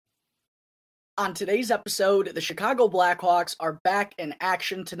On today's episode, the Chicago Blackhawks are back in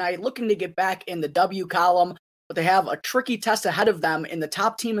action tonight, looking to get back in the W column, but they have a tricky test ahead of them in the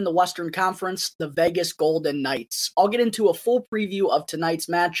top team in the Western Conference, the Vegas Golden Knights. I'll get into a full preview of tonight's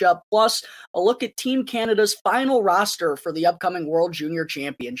matchup, plus a look at Team Canada's final roster for the upcoming World Junior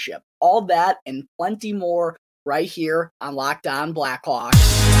Championship. All that and plenty more right here on Locked On Blackhawks.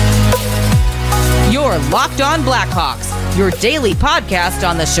 You're Locked On Blackhawks, your daily podcast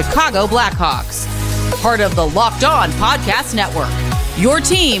on the Chicago Blackhawks. Part of the Locked On Podcast Network, your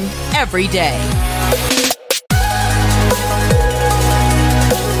team every day.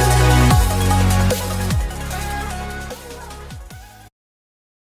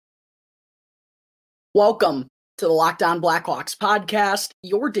 Welcome to the Locked On Blackhawks podcast,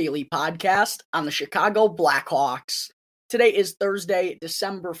 your daily podcast on the Chicago Blackhawks. Today is Thursday,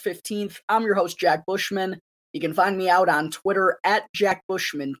 December 15th. I'm your host, Jack Bushman. You can find me out on Twitter at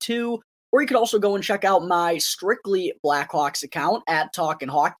JackBushman2, or you can also go and check out my Strictly Blackhawks account at Talkin'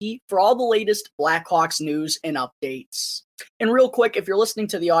 Hockey for all the latest Blackhawks news and updates. And real quick, if you're listening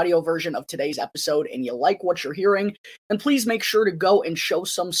to the audio version of today's episode and you like what you're hearing, then please make sure to go and show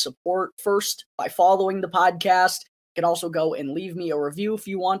some support first by following the podcast. You can also go and leave me a review if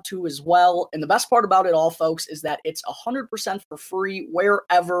you want to as well. And the best part about it all, folks, is that it's 100% for free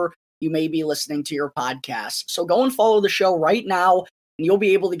wherever you may be listening to your podcast. So go and follow the show right now, and you'll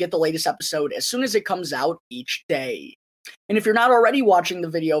be able to get the latest episode as soon as it comes out each day. And if you're not already watching the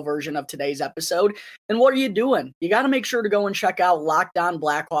video version of today's episode, then what are you doing? You got to make sure to go and check out Locked On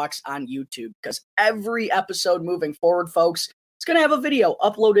Blackhawks on YouTube, because every episode moving forward, folks, it's going to have a video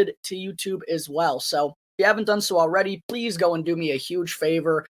uploaded to YouTube as well. So if you haven't done so already, please go and do me a huge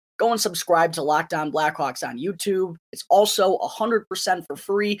favor. Go and subscribe to Locked On Blackhawks on YouTube. It's also 100% for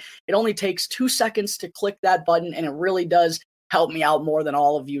free. It only takes 2 seconds to click that button, and it really does help me out more than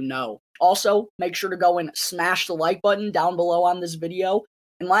all of you know. Also, make sure to go and smash the like button down below on this video.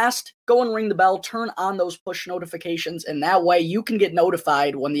 And last, go and ring the bell, turn on those push notifications, and that way you can get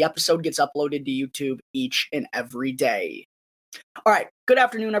notified when the episode gets uploaded to YouTube each and every day. All right, good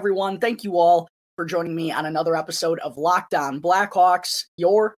afternoon, everyone. Thank you all for joining me on another episode of Locked On Blackhawks,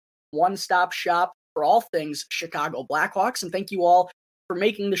 your one-stop shop for all things Chicago Blackhawks. And thank you all for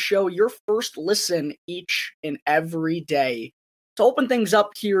making the show your first listen each and every day. To open things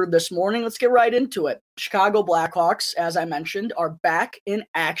up here this morning, let's get right into it. Chicago Blackhawks, as I mentioned, are back in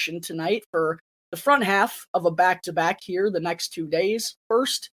action tonight for the front half of a back-to-back here the next 2 days.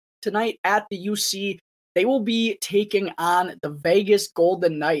 First, tonight at the UC, they will be taking on the Vegas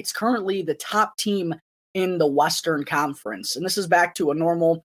Golden Knights, currently the top team in the Western Conference. And this is back to a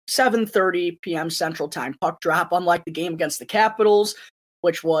normal 7:30 p.m. Central Time puck drop, unlike the game against the Capitals,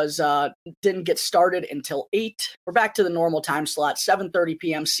 which was didn't get started until 8. We're back to the normal time slot, 7:30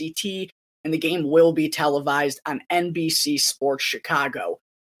 p.m. CT, and the game will be televised on NBC Sports Chicago.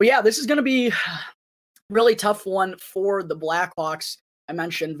 But yeah, this is going to be a really tough one for the Blackhawks. I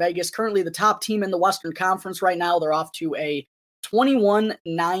mentioned Vegas, currently the top team in the Western Conference right now. They're off to a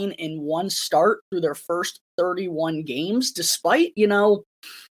 21-9-1 start through their first 31 games, despite,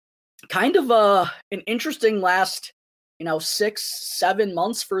 kind of an interesting last 6-7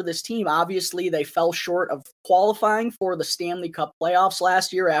 months for this team. Obviously, they fell short of qualifying for the Stanley Cup playoffs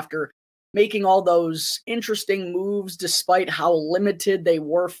last year after making all those interesting moves despite how limited they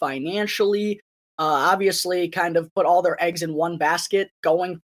were financially. Obviously, kind of put all their eggs in one basket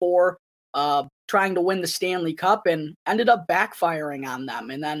going for trying to win the Stanley Cup, and ended up backfiring on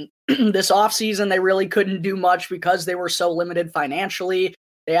them. And then this offseason, they really couldn't do much because they were so limited financially.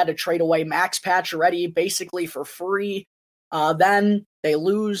 They had to trade away Max Pacioretty basically for free. Then they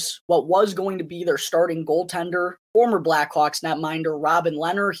lose what was going to be their starting goaltender, former Blackhawks netminder Robin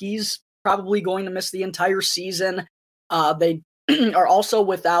Lehner. He's probably going to miss the entire season. They are also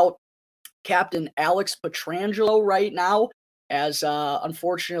without Captain Alex Pietrangelo right now, as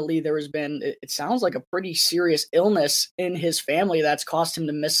unfortunately there has been, it sounds like a pretty serious illness in his family that's caused him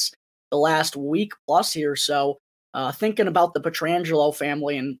to miss the last week plus here. So thinking about the Pietrangelo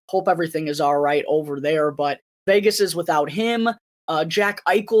family, and hope everything is all right over there. But Vegas is without him. Jack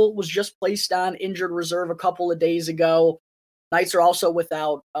Eichel was just placed on injured reserve a couple of days ago. Knights are also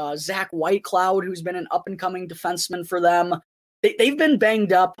without Zach Whitecloud, who's been an up-and-coming defenseman for them. They've been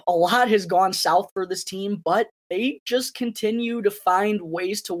banged up. A lot has gone south for this team, but they just continue to find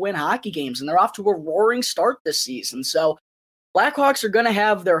ways to win hockey games, and they're off to a roaring start this season. So Blackhawks are going to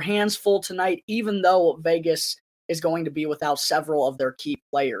have their hands full tonight, even though Vegas is going to be without several of their key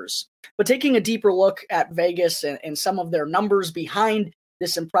players. But taking a deeper look at Vegas and some of their numbers behind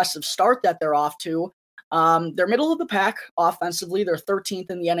this impressive start that they're off to, They're middle of the pack offensively. They're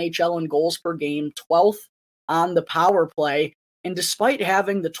 13th in the NHL in goals per game, 12th on the power play. And despite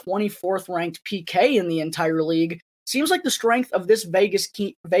having the 24th ranked PK in the entire league, seems like the strength of this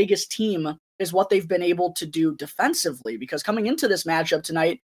Vegas team is what they've been able to do defensively, because coming into this matchup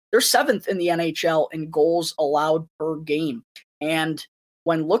tonight, they're 7th in the NHL in goals allowed per game. And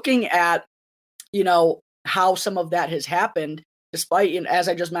when looking at, how some of that has happened, despite, as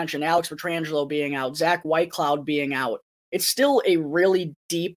I just mentioned, Alex Pietrangelo being out, Zach Whitecloud being out, it's still a really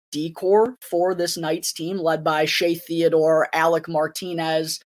deep D-core for this Knights team led by Shea Theodore, Alec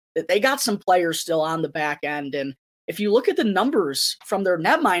Martinez. They got some players still on the back end. And if you look at the numbers from their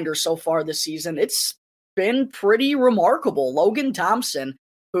netminders so far this season, it's been pretty remarkable. Logan Thompson,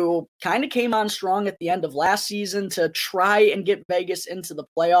 who kind of came on strong at the end of last season to try and get Vegas into the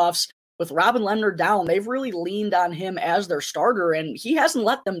playoffs. With Robin Lehner down, they've really leaned on him as their starter, and he hasn't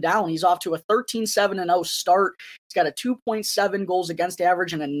let them down. He's off to a 13-7-0 start. He's got a 2.7 goals against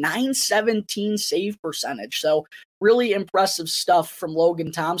average and a .917 save percentage. So really impressive stuff from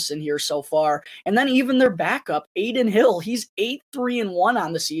Logan Thompson here so far. And then even their backup, Aiden Hill, he's 8-3-1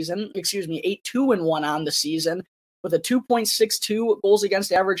 on the season. 8-2-1 on the season, with a 2.62 goals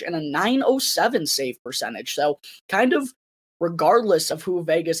against average and a .907 save percentage. So kind of regardless of who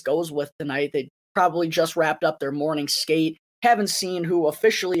Vegas goes with tonight, they probably just wrapped up their morning skate. Haven't seen who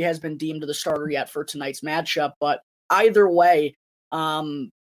officially has been deemed the starter yet for tonight's matchup, but either way,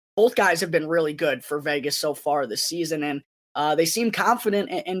 both guys have been really good for Vegas so far this season, and they seem confident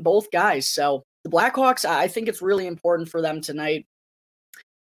in both guys. So the Blackhawks, I think it's really important for them tonight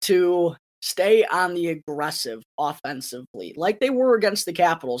to stay on the aggressive offensively, like they were against the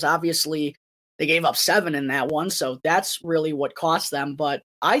Capitals. Obviously, they gave up 7 in that one, so that's really what cost them. But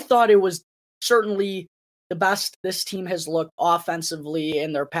I thought it was certainly the best this team has looked offensively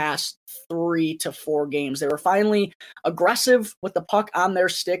in their past 3 to 4 games. They were finally aggressive with the puck on their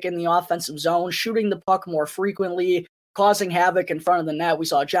stick in the offensive zone, shooting the puck more frequently, causing havoc in front of the net. We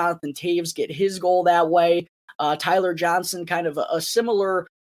saw Jonathan Toews get his goal that way. Tyler Johnson, kind of a similar,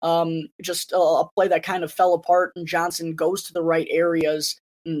 just a play that kind of fell apart, and Johnson goes to the right areas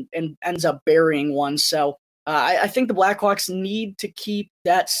and ends up burying one. So I think the Blackhawks need to keep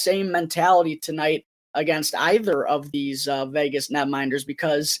that same mentality tonight against either of these Vegas netminders,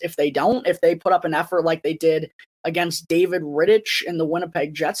 because if they put up an effort like they did against David Rittich and the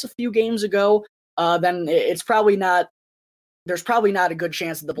Winnipeg Jets a few games ago, then there's probably not a good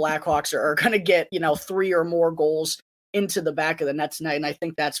chance that the Blackhawks are going to get 3 or more goals into the back of the net tonight. And I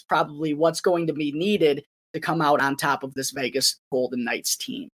think that's probably what's going to be needed to come out on top of this Vegas Golden Knights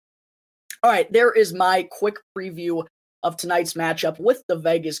team. All right, there is my quick preview of tonight's matchup with the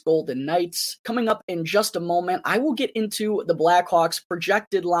Vegas Golden Knights. Coming up in just a moment, I will get into the Blackhawks'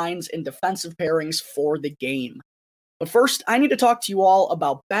 projected lines and defensive pairings for the game. But first, I need to talk to you all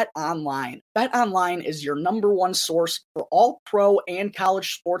about BetOnline. BetOnline is your number one source for all pro and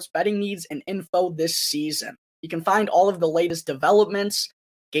college sports betting needs and info this season. You can find all of the latest developments,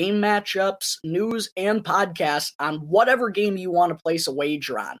 game matchups, news, and podcasts on whatever game you want to place a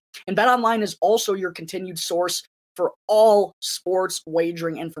wager on. And BetOnline is also your continued source for all sports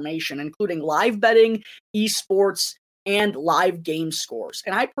wagering information, including live betting, esports, and live game scores.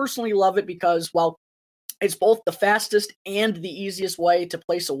 And I personally love it because, well, it's both the fastest and the easiest way to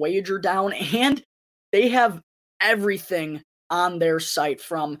place a wager down, and they have everything on their site,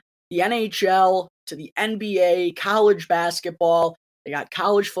 from the NHL to the NBA, college basketball. They got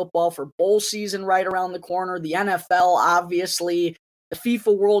college football for bowl season right around the corner. The NFL, obviously. The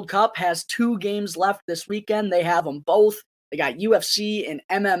FIFA World Cup has 2 games left this weekend. They have them both. They got UFC and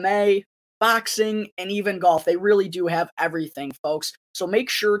MMA, boxing, and even golf. They really do have everything, folks. So make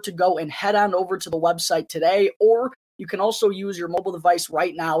sure to go and head on over to the website today, or you can also use your mobile device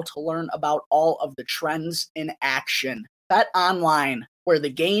right now to learn about all of the trends in action. BetOnline, where the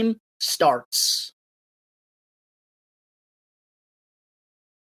game starts.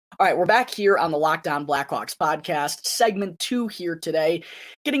 All right, we're back here on the Locked On Blackhawks podcast, segment 2 here today,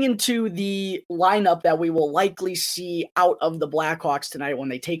 getting into the lineup that we will likely see out of the Blackhawks tonight when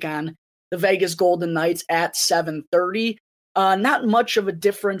they take on the Vegas Golden Knights at 7:30. Not much of a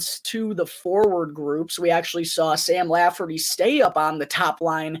difference to the forward groups. We actually saw Sam Lafferty stay up on the top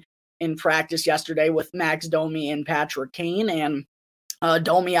line in practice yesterday with Max Domi and Patrick Kane, and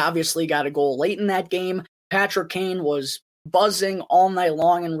Domi obviously got a goal late in that game. Patrick Kane was buzzing all night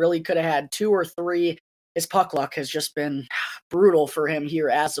long and really could have had 2 or 3. His puck luck has just been brutal for him here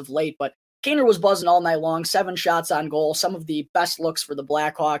as of late, but Kaner was buzzing all night long, 7 shots on goal, some of the best looks for the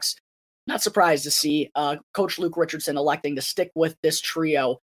Blackhawks. Not surprised to see Coach Luke Richardson electing to stick with this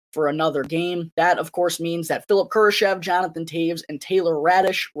trio for another game. That, of course, means that Philip Kurashev, Jonathan Toews, and Taylor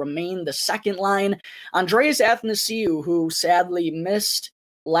Radish remain the second line. Andreas Athanasiou, who sadly missed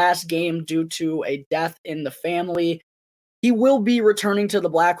last game due to a death in the family, he will be returning to the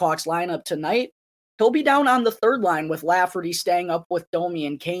Blackhawks lineup tonight. He'll be down on the third line with Lafferty staying up with Domi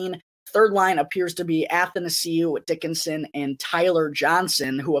and Kane. Third line appears to be Athanasiou, Dickinson, and Tyler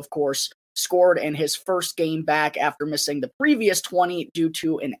Johnson, who, of course, scored in his first game back after missing the previous 20 due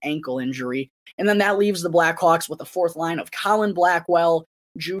to an ankle injury. And then that leaves the Blackhawks with a fourth line of Colin Blackwell,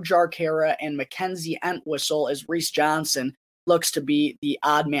 Jujhar Khaira, and Mackenzie Entwistle, as Reese Johnson looks to be the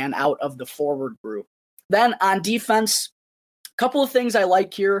odd man out of the forward group. Then on defense, a couple of things I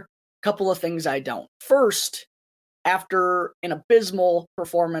like here, a couple of things I don't. First, after an abysmal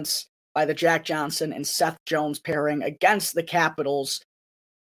performance by the Jack Johnson and Seth Jones pairing against the Capitals,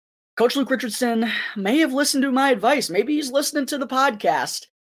 Coach Luke Richardson may have listened to my advice. Maybe he's listening to the podcast.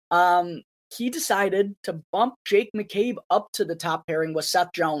 He decided to bump Jake McCabe up to the top pairing with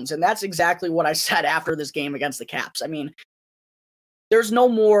Seth Jones, and that's exactly what I said after this game against the Caps. I mean, there's no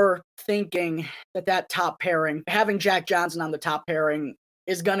more thinking that top pairing, having Jack Johnson on the top pairing,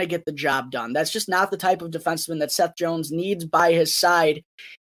 is going to get the job done. That's just not the type of defenseman that Seth Jones needs by his side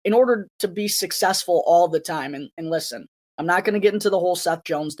in order to be successful all the time. And listen, I'm not going to get into the whole Seth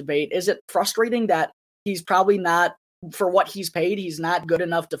Jones debate. Is it frustrating that he's probably not, for what he's paid, he's not good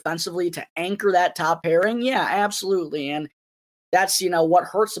enough defensively to anchor that top pairing? Yeah, absolutely. And that's, what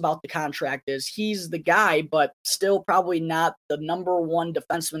hurts about the contract is he's the guy, but still probably not the number one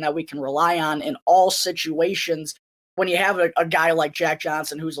defenseman that we can rely on in all situations when you have a guy like Jack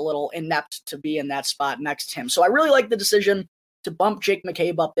Johnson who's a little inept to be in that spot next to him. So I really like the decision to bump Jake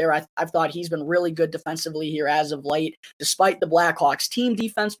McCabe up there. I've thought he's been really good defensively here as of late. Despite the Blackhawks team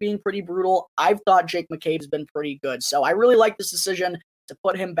defense being pretty brutal, I've thought Jake McCabe's been pretty good. So I really like this decision to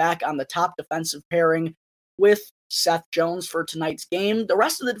put him back on the top defensive pairing with Seth Jones for tonight's game. The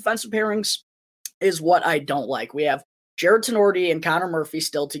rest of the defensive pairings is what I don't like. We have Jared Tenorti and Connor Murphy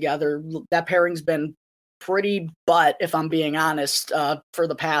still together. That pairing's been pretty butt, if I'm being honest, for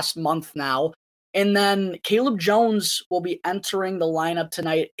the past month now. And then Caleb Jones will be entering the lineup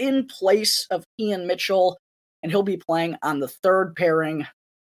tonight in place of Ian Mitchell, and he'll be playing on the third pairing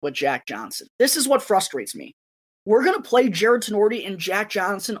with Jack Johnson. This is what frustrates me. We're going to play Jared Tenorti and Jack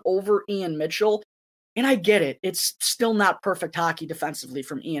Johnson over Ian Mitchell, and I get it. It's still not perfect hockey defensively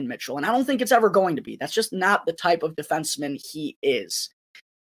from Ian Mitchell, and I don't think it's ever going to be. That's just not the type of defenseman he is.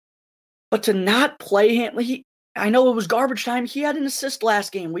 But to not play him, I know it was garbage time. He had an assist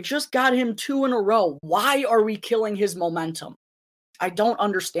last game. We just got him 2 in a row. Why are we killing his momentum? I don't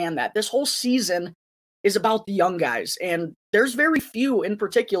understand that. This whole season is about the young guys, and there's very few in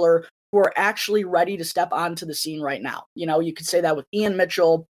particular who are actually ready to step onto the scene right now. You could say that with Ian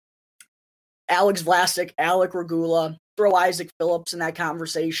Mitchell, Alex Vlasic, Alec Regula, throw Isaac Phillips in that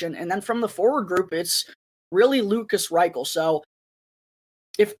conversation. And then from the forward group, it's really Lucas Reichel. So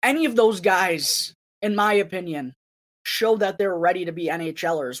if any of those guys, in my opinion, show that they're ready to be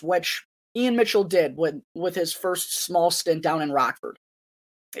NHLers, which Ian Mitchell did with his first small stint down in Rockford.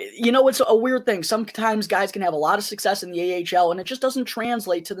 It's a weird thing. Sometimes guys can have a lot of success in the AHL, and it just doesn't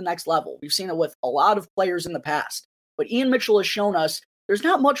translate to the next level. We've seen it with a lot of players in the past. But Ian Mitchell has shown us there's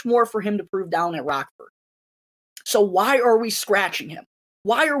not much more for him to prove down at Rockford. So why are we scratching him?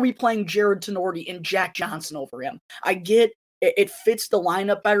 Why are we playing Jared Tenorti and Jack Johnson over him? I get it fits the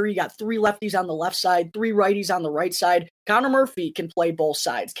lineup better. You got 3 lefties on the left side, 3 righties on the right side. Connor Murphy can play both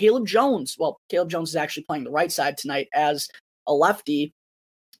sides. Caleb Jones is actually playing the right side tonight as a lefty.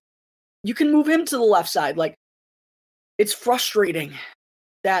 You can move him to the left side. It's frustrating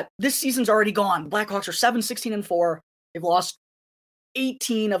that this season's already gone. Blackhawks are 7-16-4. They've lost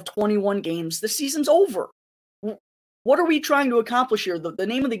 18 of 21 games. The season's over. What are we trying to accomplish here? The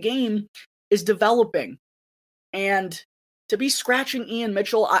name of the game is developing. And to be scratching Ian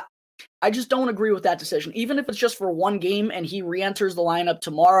Mitchell, I just don't agree with that decision. Even if it's just for one game and he re-enters the lineup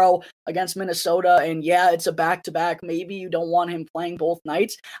tomorrow against Minnesota, and yeah, it's a back-to-back, maybe you don't want him playing both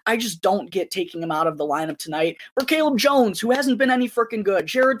nights. I just don't get taking him out of the lineup tonight. For Caleb Jones, who hasn't been any freaking good.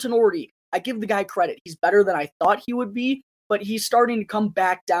 Jared Tenorti, I give the guy credit. He's better than I thought he would be, but he's starting to come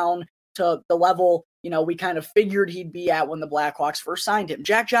back down to the level, we kind of figured he'd be at when the Blackhawks first signed him.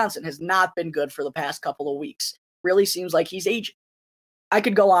 Jack Johnson has not been good for the past couple of weeks. Really seems like he's aging. I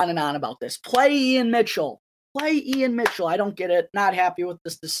could go on and on about this. Play Ian Mitchell. I don't get it. Not happy with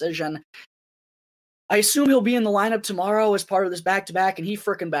this decision. I assume he'll be in the lineup tomorrow as part of this back-to-back, and he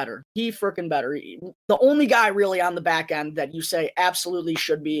frickin' better. The only guy really on the back end that you say absolutely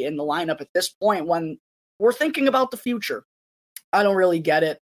should be in the lineup at this point when we're thinking about the future. I don't really get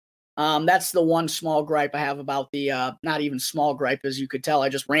it. That's the one small gripe I have about the, not even small gripe, as you could tell. I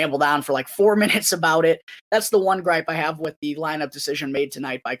just rambled on for like 4 minutes about it. That's the one gripe I have with the lineup decision made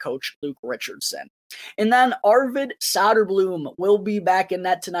tonight by Coach Luke Richardson. And then Arvid Soderblom will be back in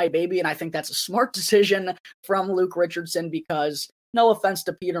net tonight, baby. And I think that's a smart decision from Luke Richardson because no offense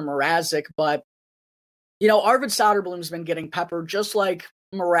to Peter Mrazek, but, Arvid Soderblom's been getting peppered just like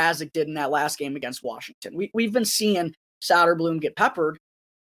Mrazek did in that last game against Washington. We've been seeing Soderblom get peppered.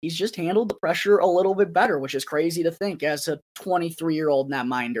 He's just handled the pressure a little bit better, which is crazy to think as a 23-year-old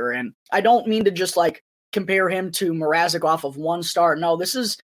netminder. And I don't mean to just compare him to Mrazek off of one start. No, this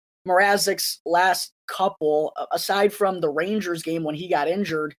is Mrazek's last couple. Aside from the Rangers game when he got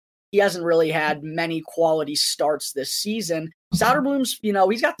injured, he hasn't really had many quality starts this season. Soderblom's,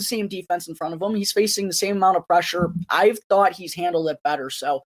 he's got the same defense in front of him. He's facing the same amount of pressure. I've thought he's handled it better.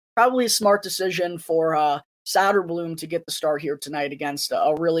 So probably a smart decision for Soderblom to get the start here tonight against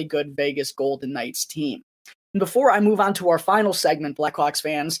a really good Vegas Golden Knights team. And before I move on to our final segment, Blackhawks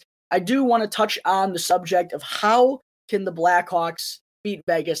fans, I do want to touch on the subject of how can the Blackhawks beat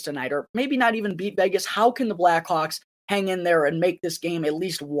Vegas tonight, or maybe not even beat Vegas. How can the Blackhawks hang in there and make this game at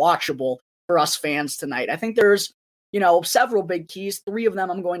least watchable for us fans tonight? I think there's, several big keys. 3 of them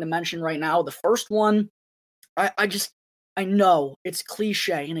I'm going to mention right now. The first one, I know it's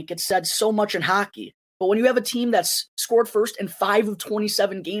cliche and it gets said so much in hockey, but when you have a team that's scored first in 5 of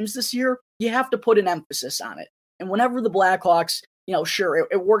 27 games this year, you have to put an emphasis on it. And whenever the Blackhawks, sure,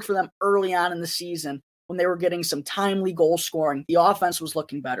 it worked for them early on in the season when they were getting some timely goal scoring. The offense was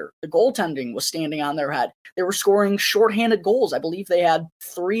looking better. The goaltending was standing on their head. They were scoring shorthanded goals. I believe they had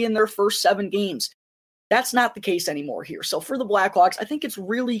 3 in their first 7 games. That's not the case anymore here. So for the Blackhawks, I think it's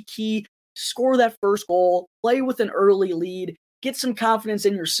really key to score that first goal, play with an early lead, get some confidence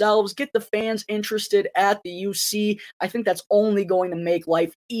in yourselves, get the fans interested at the UC. I think that's only going to make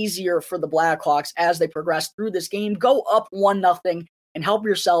life easier for the Blackhawks as they progress through this game. Go up 1-0 and help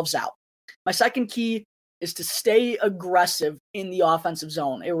yourselves out. My second key is to stay aggressive in the offensive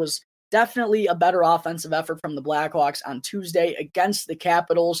zone. It was definitely a better offensive effort from the Blackhawks on Tuesday against the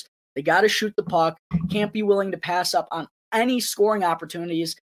Capitals. They got to shoot the puck, can't be willing to pass up on any scoring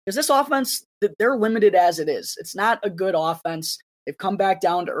opportunities because this offense, they're limited as it is. It's not a good offense. They've come back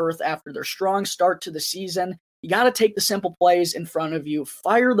down to earth after their strong start to the season. You got to take the simple plays in front of you,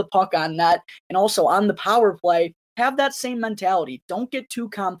 fire the puck on net, and also on the power play, have that same mentality. Don't get too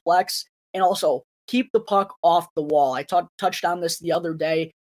complex, and also keep the puck off the wall. I touched on this the other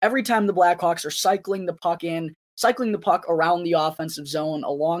day. Every time the Blackhawks are cycling the puck around the offensive zone,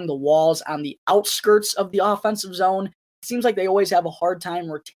 along the walls, on the outskirts of the offensive zone, it seems like they always have a hard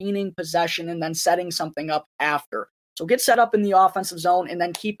time retaining possession and then setting something up after. So get set up in the offensive zone and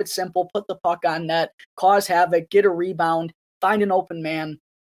then keep it simple. Put the puck on net, cause havoc, get a rebound, find an open man.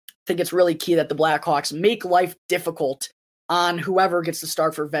 I think it's really key that the Blackhawks make life difficult on whoever gets the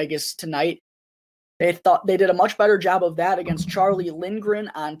start for Vegas tonight. They thought they did a much better job of that against Charlie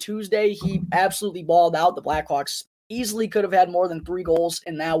Lindgren on Tuesday. He absolutely balled out. The Blackhawks easily could have had more than 3 goals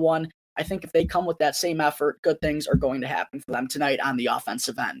in that one. I think if they come with that same effort, good things are going to happen for them tonight on the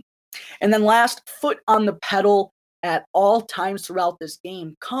offensive end. And then last, foot on the pedal at all times throughout this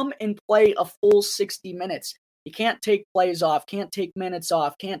game. Come and play a full 60 minutes. You can't take plays off, can't take minutes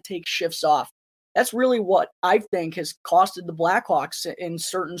off, can't take shifts off. That's really what I think has costed the Blackhawks in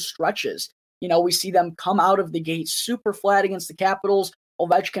certain stretches. We see them come out of the gate super flat against the Capitals.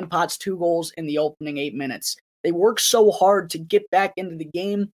 Ovechkin pots 2 goals in the opening 8 minutes. They work so hard to get back into the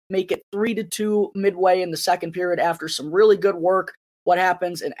game, make it 3-2 midway in the second period after some really good work. What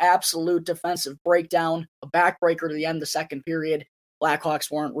happens? An absolute defensive breakdown, a backbreaker to the end of the second period.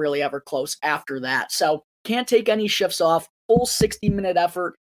 Blackhawks weren't really ever close after that. So can't take any shifts off. Full 60-minute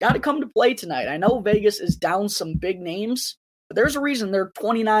effort. Got to come to play tonight. I know Vegas is down some big names, but there's a reason they're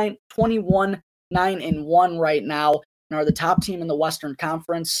 29, 21, 9-1 right now and are the top team in the Western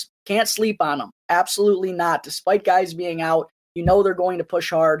Conference. Can't sleep on them. Absolutely not. Despite guys being out, they're going to push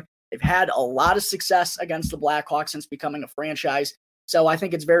hard. They've had a lot of success against the Blackhawks since becoming a franchise. So I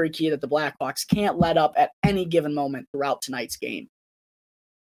think it's very key that the Blackhawks can't let up at any given moment throughout tonight's game.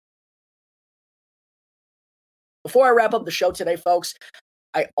 Before I wrap up the show today, folks,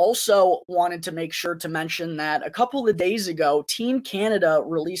 I also wanted to make sure to mention that a couple of days ago, Team Canada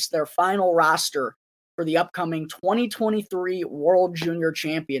released their final roster for the upcoming 2023 World Junior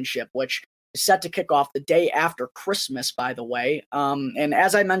Championship, which is set to kick off the day after Christmas, by the way. And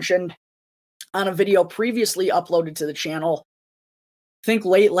as I mentioned on a video previously uploaded to the channel, I think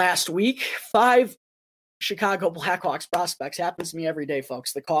late last week, 5 Chicago Blackhawks prospects, happens to me every day,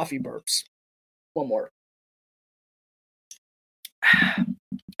 folks, the coffee burps. One more.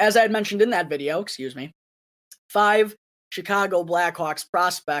 as I had mentioned in that video, 5 Chicago Blackhawks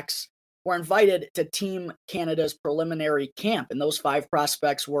prospects were invited to Team Canada's preliminary camp. And those 5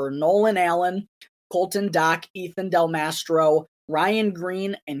 prospects were Nolan Allen, Colton Dach, Ethan Del Mastro, Ryan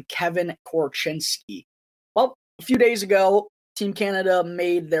Greene, and Kevin Korchinski. Well, a few days ago, Team Canada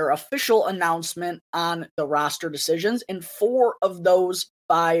made their official announcement on the roster decisions, and 4 of those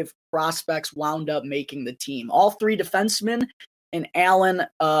 5 prospects wound up making the team. All 3 defensemen, and Allen,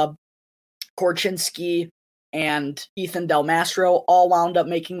 Korchinski, and Ethan Del Mastro all wound up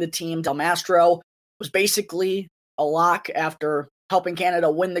making the team. Del Mastro was basically a lock after helping Canada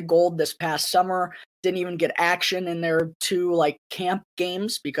win the gold this past summer. Didn't even get action in their 2 camp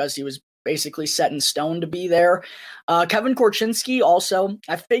games because he was basically set in stone to be there. Kevin Korchinski also,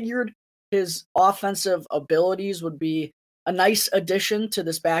 I figured his offensive abilities would be a nice addition to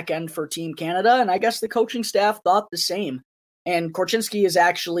this back end for Team Canada, and I guess the coaching staff thought the same. And Korchinski is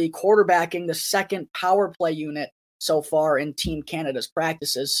actually quarterbacking the 2nd power play unit so far in Team Canada's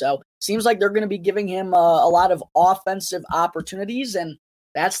practices. So seems like they're going to be giving him a lot of offensive opportunities, and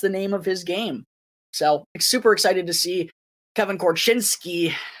that's the name of his game. So super excited to see Kevin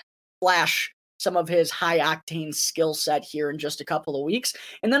Korchinski flash some of his high-octane skill set here in just a couple of weeks.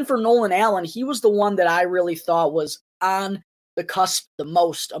 And then for Nolan Allen, he was the one that I really thought was on the cusp the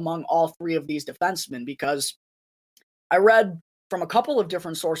most among all 3 of these defensemen, because I read from a couple of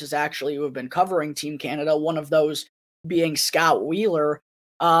different sources, actually, who have been covering Team Canada, one of those being Scott Wheeler.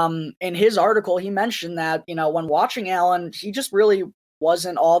 In his article, he mentioned that, when watching Allen, he just really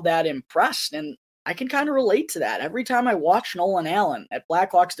wasn't all that impressed. And I can kind of relate to that. Every time I watch Nolan Allen at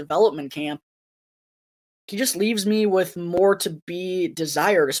Blackhawks development camp, he just leaves me with more to be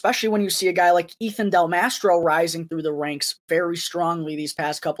desired, especially when you see a guy like Ethan Del Mastro rising through the ranks very strongly these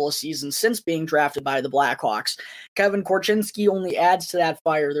past couple of seasons since being drafted by the Blackhawks. Kevin Korchinski only adds to that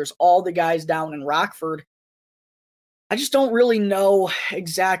fire. There's all the guys down in Rockford. I just don't really know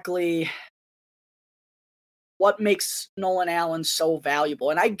exactly what makes Nolan Allen so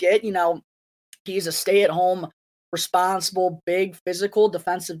valuable. And I get, he's a stay-at-home, responsible, big, physical,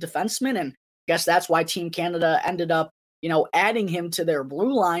 defensive defenseman, and I guess that's why Team Canada ended up, adding him to their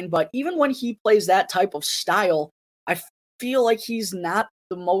blue line. But even when he plays that type of style, I feel like he's not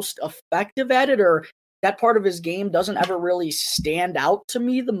the most effective at it, or that part of his game doesn't ever really stand out to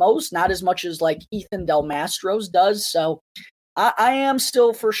me the most, not as much as like Ethan Del Mastro's does. So I am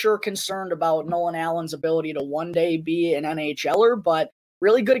still for sure concerned about Nolan Allen's ability to one day be an NHLer, but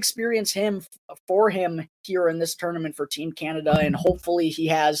really good experience for him here in this tournament for Team Canada, and hopefully he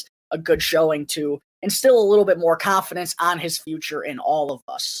has a good showing to instill a little bit more confidence on his future in all of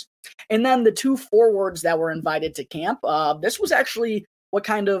us. And then the 2 forwards that were invited to camp, this was actually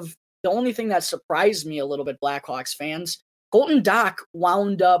the only thing that surprised me a little bit, Blackhawks fans. Colton Dach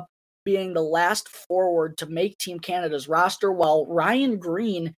wound up being the last forward to make Team Canada's roster, while Ryan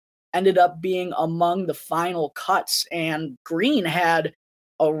Greene ended up being among the final cuts. And Greene had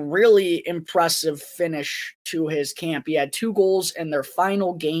a really impressive finish to his camp. He had 2 goals in their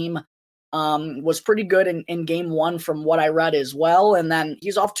final game, was pretty good in game 1 from what I read as well. And then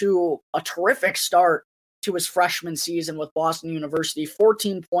he's off to a terrific start to his freshman season with Boston University,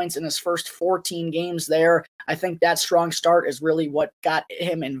 14 points in his first 14 games there. I think that strong start is really what got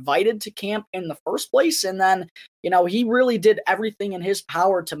him invited to camp in the first place. And then, he really did everything in his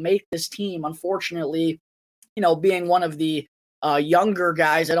power to make this team. Unfortunately, being one of the younger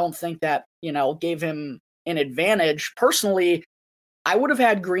guys, I don't think that, gave him an advantage. Personally, I would have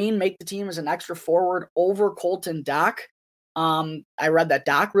had Greene make the team as an extra forward over Colton Dach. I read that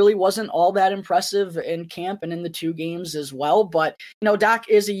Dach really wasn't all that impressive in camp and in the 2 games as well. But, Dach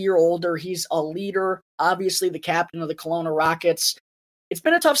is a year older. He's a leader, obviously the captain of the Kelowna Rockets. It's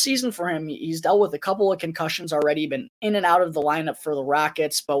been a tough season for him. He's dealt with a couple of concussions already, been in and out of the lineup for the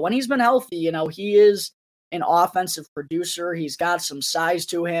Rockets. But when he's been healthy, he is an offensive producer. He's got some size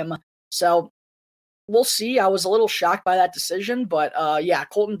to him. So we'll see. I was a little shocked by that decision. But,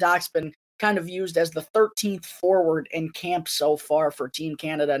 Colton Dach's been kind of used as the 13th forward in camp so far for Team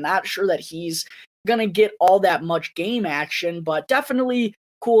Canada. Not sure that he's going to get all that much game action, but definitely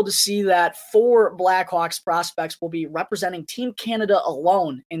cool to see that 4 Blackhawks prospects will be representing Team Canada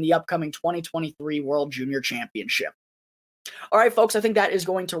alone in the upcoming 2023 World Junior Championship. All right, folks, I think that is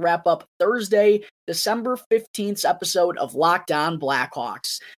going to wrap up Thursday, December 15th episode of Locked On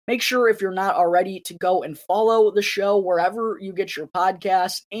Blackhawks. Make sure, if you're not already, to go and follow the show wherever you get your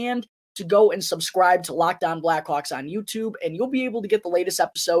podcasts, and to go and subscribe to Locked On Blackhawks on YouTube, and you'll be able to get the latest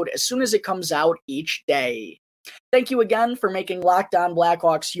episode as soon as it comes out each day. Thank you again for making Locked On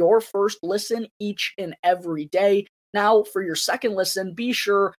Blackhawks your first listen each and every day. Now, for your second listen, be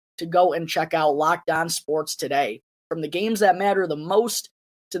sure to go and check out Locked On Sports Today. From the games that matter the most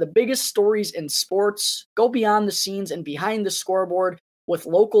to the biggest stories in sports, go beyond the scenes and behind the scoreboard with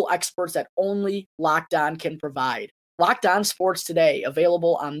local experts that only Locked On can provide. Locked On Sports Today,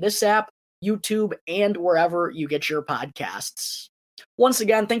 available on this app, YouTube, and wherever you get your podcasts. Once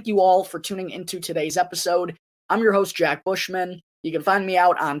again, thank you all for tuning into today's episode. I'm your host, Jack Bushman. You can find me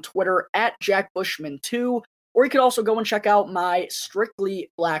out on Twitter at JackBushman2, or you can also go and check out my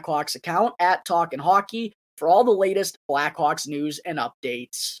Strictly Blackhawks account at Talkin' Hockey for all the latest Blackhawks news and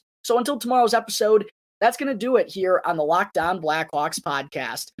updates. So until tomorrow's episode, that's going to do it here on the Locked On Blackhawks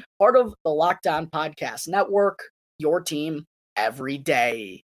podcast, part of the Locked On Podcast Network, your team every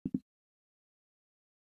day.